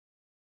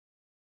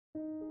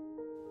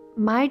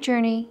My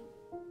journey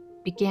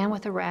began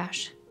with a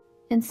rash,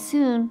 and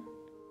soon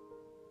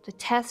the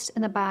tests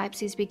and the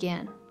biopsies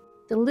began.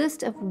 The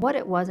list of what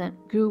it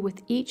wasn't grew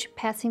with each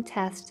passing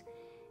test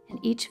and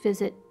each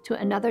visit to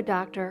another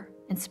doctor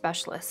and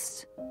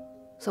specialist.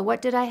 So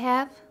what did I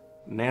have?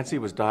 Nancy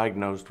was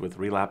diagnosed with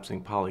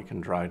relapsing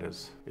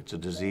polychondritis. It's a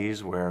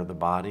disease where the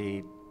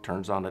body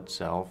turns on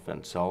itself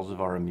and cells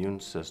of our immune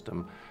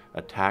system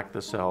attack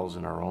the cells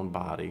in our own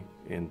body.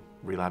 In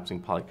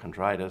relapsing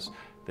polychondritis,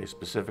 they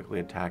specifically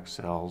attack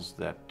cells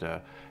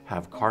that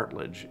have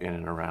cartilage in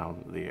and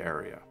around the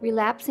area.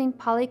 Relapsing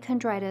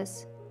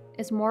polychondritis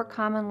is more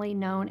commonly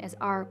known as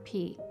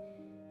RP.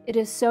 It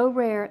is so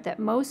rare that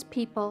most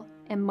people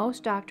and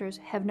most doctors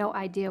have no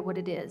idea what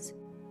it is.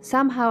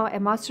 Somehow I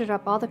mustered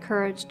up all the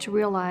courage to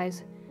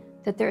realize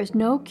that there is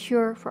no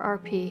cure for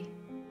RP,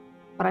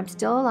 but I'm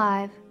still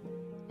alive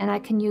and I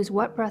can use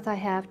what breath I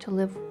have to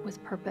live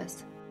with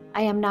purpose.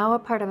 I am now a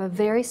part of a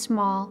very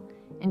small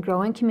and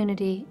growing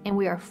community, and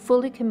we are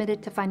fully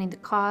committed to finding the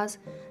cause,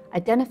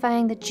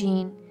 identifying the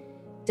gene,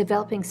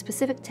 developing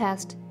specific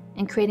tests,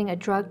 and creating a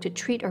drug to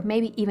treat or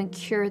maybe even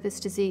cure this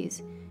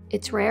disease.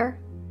 It's rare,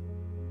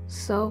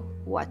 so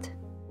what?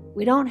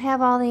 We don't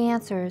have all the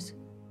answers,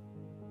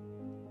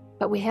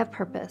 but we have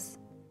purpose,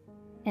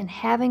 and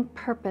having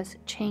purpose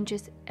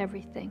changes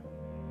everything.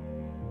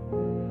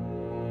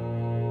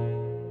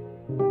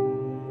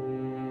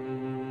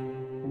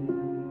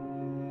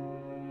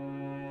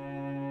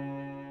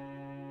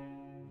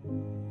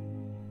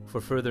 For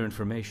further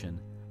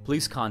information,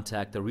 please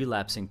contact the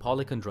Relapsing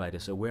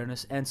Polychondritis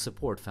Awareness and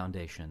Support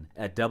Foundation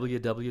at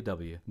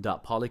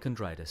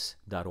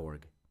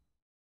www.polychondritis.org.